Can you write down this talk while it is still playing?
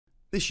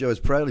This show is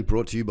proudly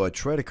brought to you by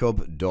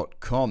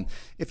TraderCobb.com.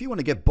 If you want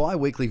to get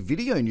bi-weekly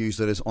video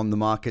newsletters on the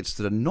markets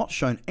that are not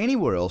shown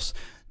anywhere else,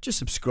 just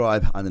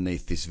subscribe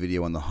underneath this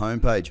video on the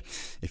homepage.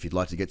 If you'd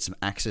like to get some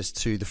access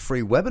to the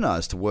free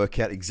webinars to work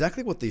out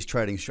exactly what these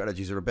trading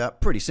strategies are about,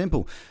 pretty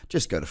simple.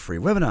 Just go to free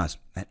webinars.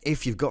 And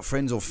if you've got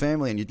friends or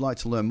family and you'd like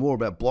to learn more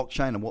about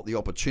blockchain and what the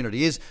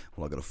opportunity is,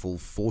 well, I've got a full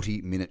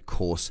 40-minute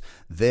course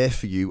there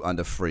for you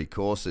under free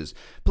courses.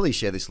 Please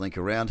share this link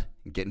around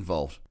and get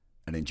involved.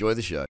 And enjoy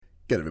the show.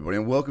 G'day everybody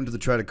and welcome to the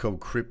Trader Cobb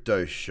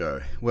Crypto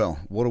Show. Well,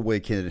 what a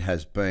weekend it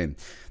has been.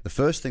 The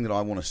first thing that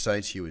I want to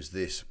say to you is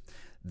this.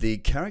 The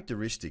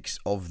characteristics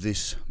of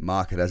this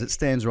market as it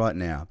stands right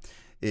now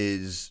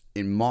is,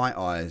 in my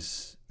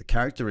eyes, the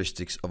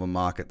characteristics of a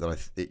market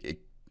that it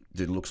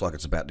looks like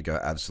it's about to go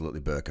absolutely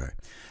burko.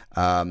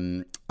 I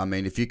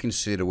mean, if you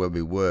consider where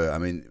we were, I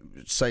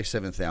mean, say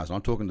 7,000.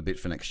 I'm talking the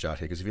Bitfinex chart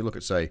here, because if you look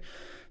at, say,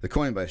 the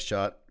Coinbase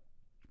chart,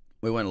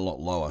 we went a lot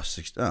lower,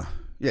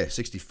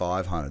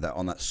 6,500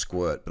 on that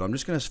squirt. But I'm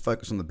just going to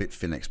focus on the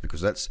Bitfinex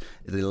because that's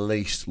the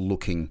least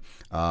looking,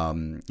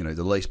 the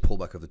least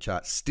pullback of the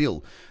chart.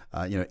 Still,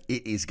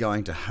 it is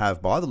going to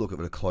have, by the look of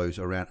it, a close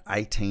around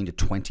 18 to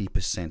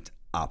 20%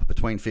 up,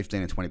 between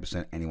 15 and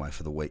 20% anyway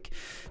for the week.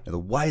 Now, the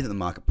way that the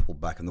market pulled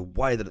back and the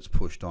way that it's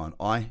pushed on,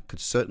 I could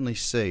certainly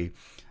see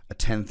a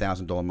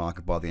 $10,000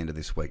 market by the end of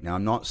this week. Now,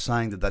 I'm not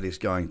saying that is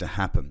going to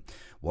happen.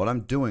 What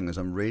I'm doing is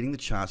I'm reading the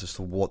charts as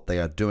to what they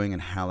are doing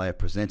and how they are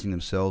presenting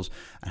themselves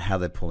and how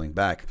they're pulling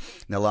back.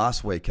 Now,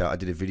 last week, I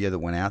did a video that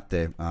went out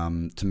there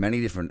to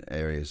many different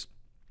areas,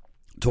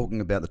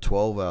 talking about the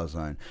 12-hour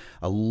zone.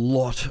 A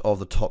lot of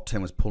the top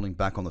 10 was pulling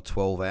back on the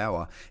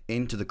 12-hour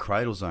into the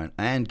cradle zone.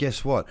 And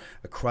guess what?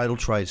 A cradle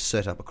trade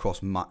set up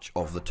across much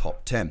of the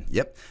top 10.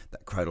 Yep,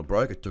 that cradle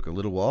broke. It took a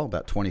little while,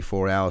 about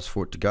 24 hours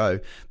for it to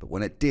go. But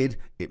when it did,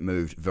 it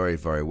moved very,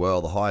 very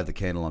well. The high of the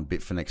candle on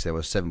Bitfinex there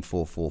was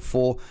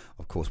 7,444.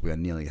 Of course, we are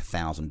nearly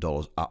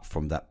 $1,000 up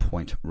from that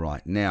point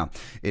right now.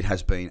 It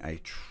has been a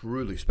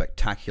truly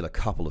spectacular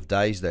couple of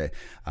days there.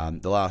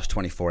 The last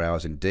 24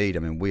 hours indeed. I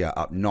mean, we are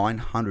up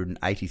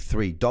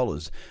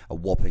 $983, a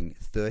whopping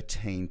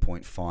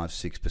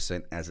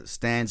 13.56% as it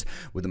stands,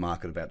 with the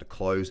market about to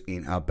close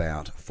in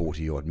about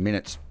 40 odd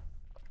minutes.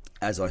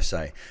 As I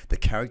say, the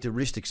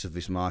characteristics of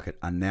this market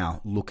are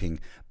now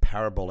looking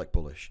parabolic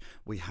bullish.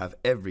 We have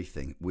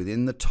everything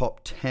within the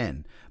top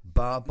 10,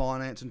 bar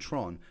Binance and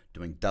Tron,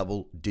 doing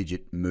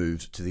double-digit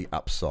moves to the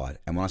upside.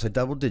 And when I say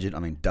double-digit, I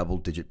mean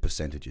double-digit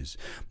percentages.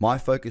 My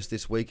focus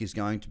this week is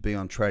going to be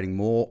on trading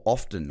more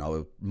often. I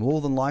will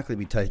more than likely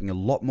be taking a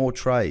lot more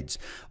trades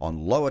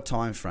on lower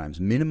time frames,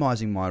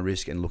 minimizing my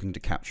risk and looking to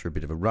capture a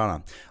bit of a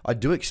runner. I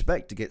do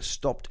expect to get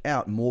stopped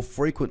out more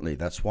frequently.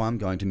 That's why I'm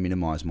going to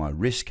minimize my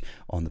risk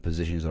on the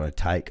positions that I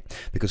take.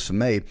 Because for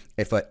me,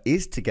 if I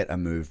is to get a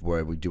move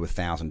where we do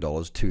 $1,000,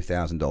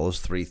 $2,000,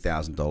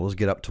 $3,000,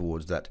 get up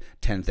towards that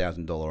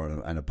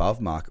 $10,000 and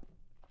above mark,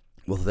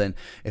 well then,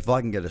 if I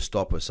can get a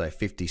stop with, say,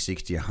 $50,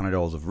 $60,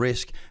 $100 of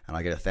risk, and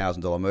I get a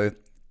 $1,000 move,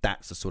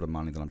 that's the sort of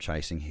money that I'm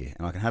chasing here.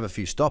 And I can have a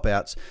few stop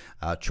outs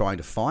trying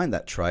to find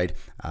that trade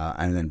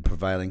and then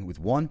prevailing with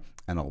one,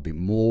 and I'll be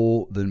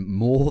more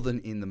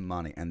than in the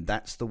money. And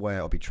that's the way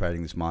I'll be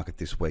trading this market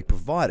this week,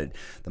 provided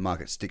the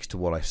market sticks to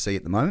what I see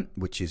at the moment,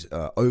 which is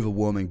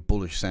overwhelming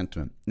bullish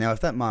sentiment. Now, if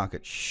that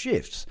market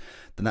shifts,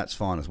 then that's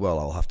fine as well.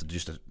 I'll have to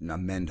just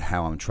amend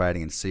how I'm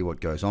trading and see what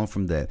goes on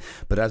from there.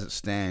 But as it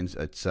stands,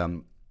 it's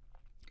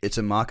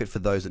a market for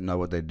those that know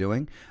what they're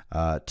doing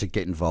to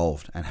get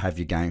involved and have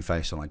your game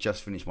face on. I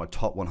just finished my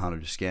top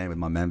 100 scan with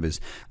my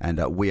members,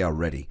 and we are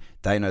ready.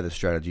 They know the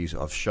strategies.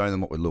 I've shown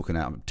them what we're looking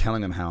at. I'm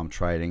telling them how I'm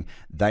trading.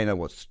 They know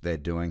what they're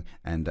doing,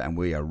 and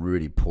we are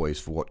really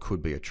poised for what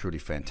could be a truly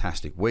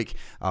fantastic week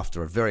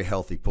after a very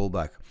healthy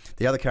pullback.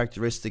 The other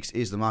characteristics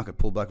is the market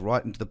pulled back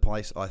right into the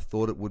place I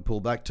thought it would pull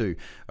back to,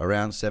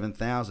 around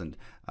 7,000.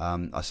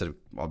 I said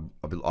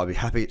I'll be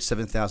happy at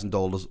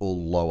 $7,000 or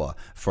lower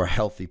for a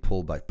healthy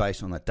pullback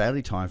based on that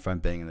daily time frame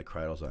being in the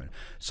cradle zone.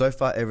 So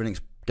far, everything's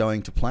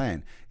going to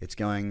plan. It's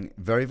going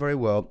very, very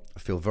well. I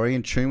feel very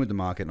in tune with the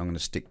market, and I'm going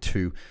to stick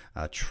to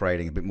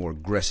trading a bit more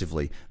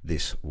aggressively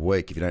this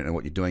week. If you don't know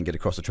what you're doing, get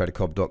across to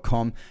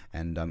TraderCobb.com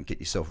and get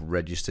yourself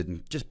registered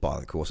and just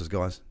buy the courses,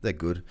 guys. They're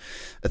good.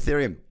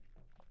 Ethereum.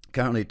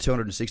 Currently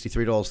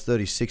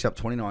 $263.36, up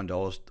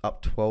 $29,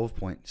 up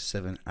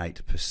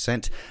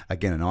 12.78%.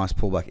 Again, a nice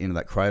pullback into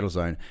that cradle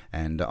zone,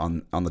 and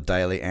on the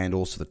daily and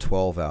also the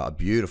 12-hour, a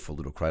beautiful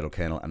little cradle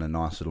candle and a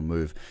nice little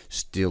move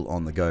still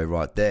on the go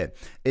right there.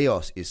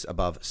 EOS is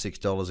above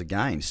 $6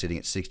 again, sitting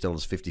at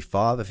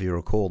 $6.55. If you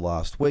recall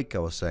last week, I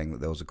was saying that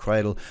there was a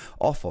cradle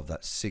off of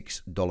that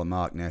 $6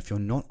 mark. Now, if you're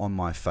not on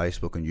my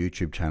Facebook and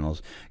YouTube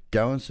channels,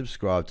 go and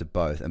subscribe to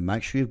both, and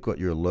make sure you've got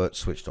your alert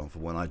switched on for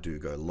when I do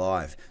go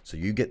live, so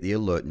you get the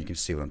alert and you can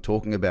see what I'm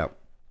talking about.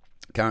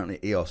 Currently,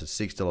 EOS is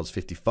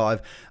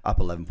 $6.55, up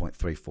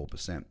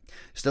 11.34%.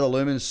 Stellar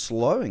Lumen's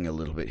slowing a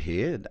little bit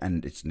here,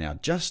 and it's now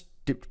just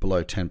dipped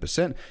below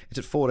 10%. It's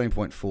at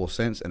 14.4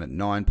 cents and at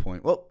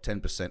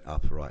 10%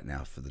 up right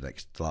now for the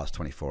last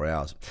 24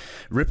 hours.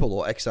 Ripple,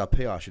 or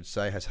XRP, I should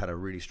say, has had a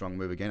really strong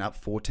move again, up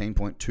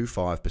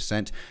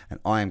 14.25%. And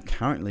I am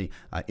currently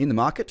in the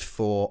market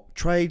for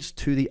trades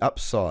to the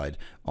upside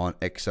on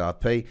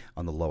XRP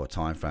on the lower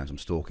time frames. I'm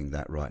stalking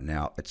that right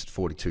now. It's at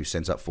 42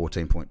 cents, up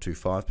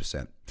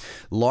 14.25%.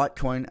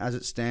 Litecoin, as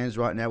it stands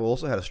right now,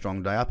 also had a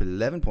strong day, up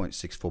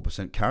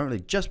 11.64%, currently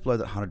just below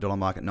that $100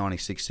 mark at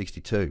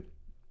 96.62.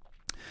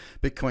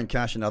 Bitcoin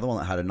Cash, another one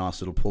that had a nice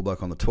little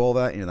pullback on the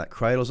 12-hour into that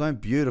cradle zone.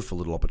 Beautiful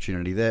little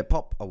opportunity there.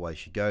 Pop, away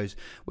she goes.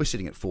 We're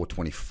sitting at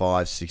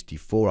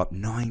 425.64, up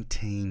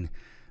 19%.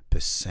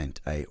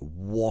 A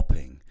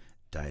whopping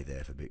day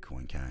there for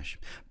Bitcoin Cash.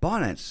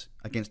 Binance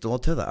against Dollar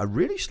Tether, a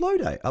really slow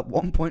day, up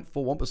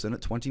 1.41%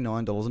 at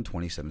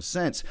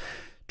 $29.27.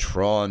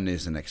 Tron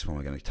is the next one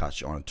we're going to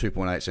touch on.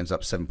 2.8 cents,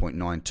 up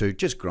 7.92,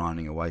 just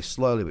grinding away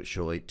slowly but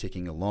surely,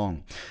 ticking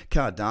along.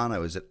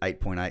 Cardano is at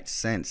 8.8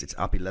 cents. It's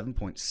up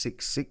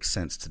 11.66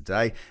 cents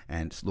today,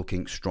 and it's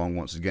looking strong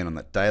once again on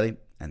that daily.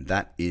 And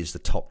that is the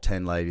top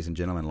 10, ladies and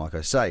gentlemen. Like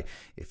I say,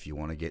 if you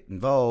want to get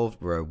involved,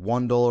 we're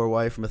 $1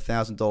 away from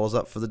 $1,000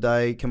 up for the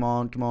day. Come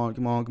on, come on,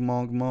 come on, come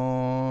on, come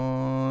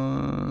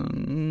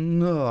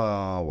on.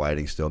 Oh,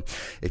 waiting still.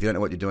 If you don't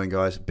know what you're doing,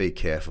 guys, be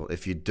careful.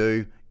 If you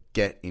do,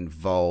 get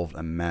involved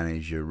and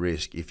manage your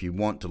risk. If you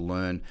want to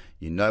learn,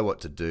 you know what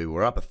to do.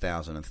 We're up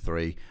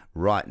 1,003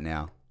 right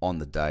now on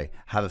the day.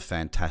 Have a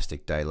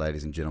fantastic day,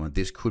 ladies and gentlemen.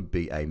 This could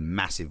be a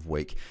massive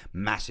week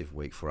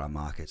for our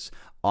markets.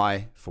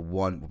 I, for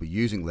one, will be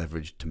using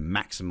leverage to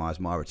maximize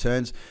my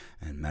returns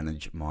and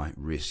manage my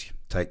risk.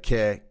 Take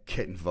care,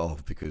 get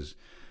involved, because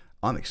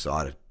I'm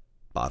excited.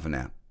 Bye for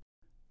now.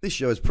 This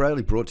show is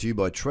proudly brought to you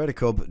by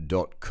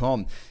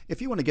TraderCobb.com.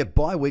 If you want to get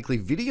bi-weekly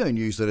video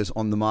newsletters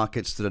on the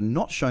markets that are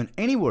not shown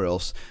anywhere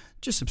else,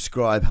 just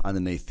subscribe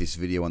underneath this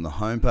video on the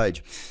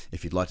homepage.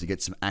 If you'd like to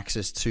get some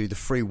access to the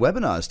free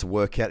webinars to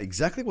work out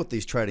exactly what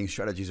these trading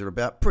strategies are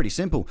about, pretty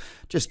simple.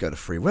 Just go to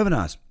free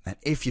webinars. And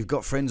if you've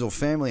got friends or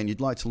family and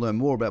you'd like to learn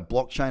more about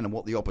blockchain and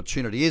what the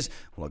opportunity is,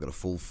 well, I've got a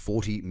full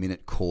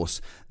 40-minute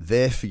course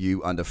there for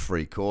you under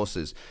free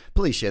courses.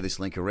 Please share this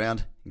link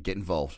around and get involved.